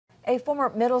A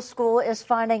former middle school is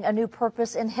finding a new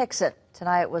purpose in Hixson.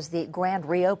 Tonight was the grand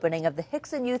reopening of the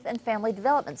Hixson Youth and Family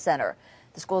Development Center.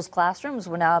 The school's classrooms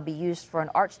will now be used for an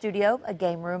art studio, a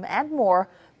game room, and more,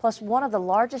 plus one of the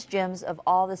largest gyms of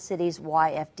all the city's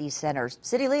YFD centers.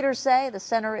 City leaders say the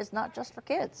center is not just for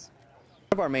kids.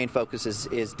 One of our main focus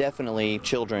is definitely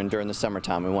children during the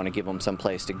summertime. We want to give them some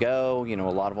place to go. You know, a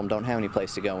lot of them don't have any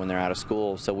place to go when they're out of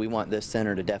school, so we want this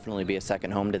center to definitely be a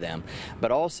second home to them.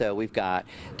 But also, we've got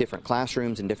different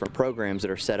classrooms and different programs that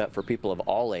are set up for people of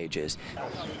all ages.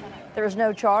 There is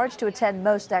no charge to attend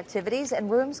most activities,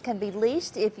 and rooms can be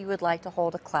leased if you would like to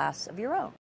hold a class of your own.